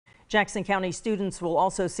Jackson County students will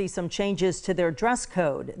also see some changes to their dress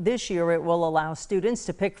code. This year, it will allow students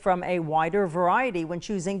to pick from a wider variety when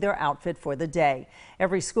choosing their outfit for the day.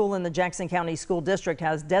 Every school in the Jackson County School District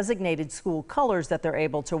has designated school colors that they're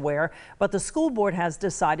able to wear, but the school board has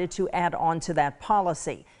decided to add on to that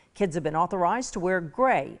policy. Kids have been authorized to wear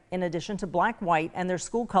gray in addition to black, white, and their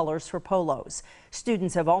school colors for polos.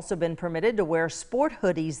 Students have also been permitted to wear sport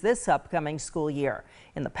hoodies this upcoming school year.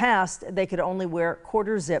 In the past, they could only wear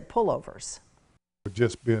quarter-zip pullovers.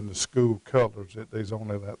 Just being the school colors, there's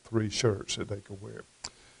only like 3 shirts that they could wear.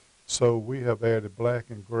 So we have added black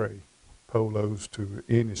and gray polos to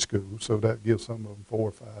any school, so that gives some of them 4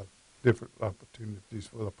 or 5 different opportunities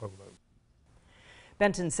for the polo.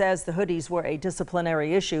 Benton says the hoodies were a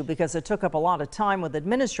disciplinary issue because it took up a lot of time with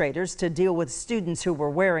administrators to deal with students who were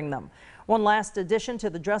wearing them. One last addition to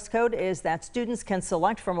the dress code is that students can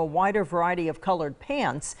select from a wider variety of colored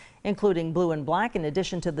pants, including blue and black, in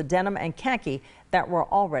addition to the denim and khaki that were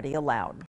already allowed.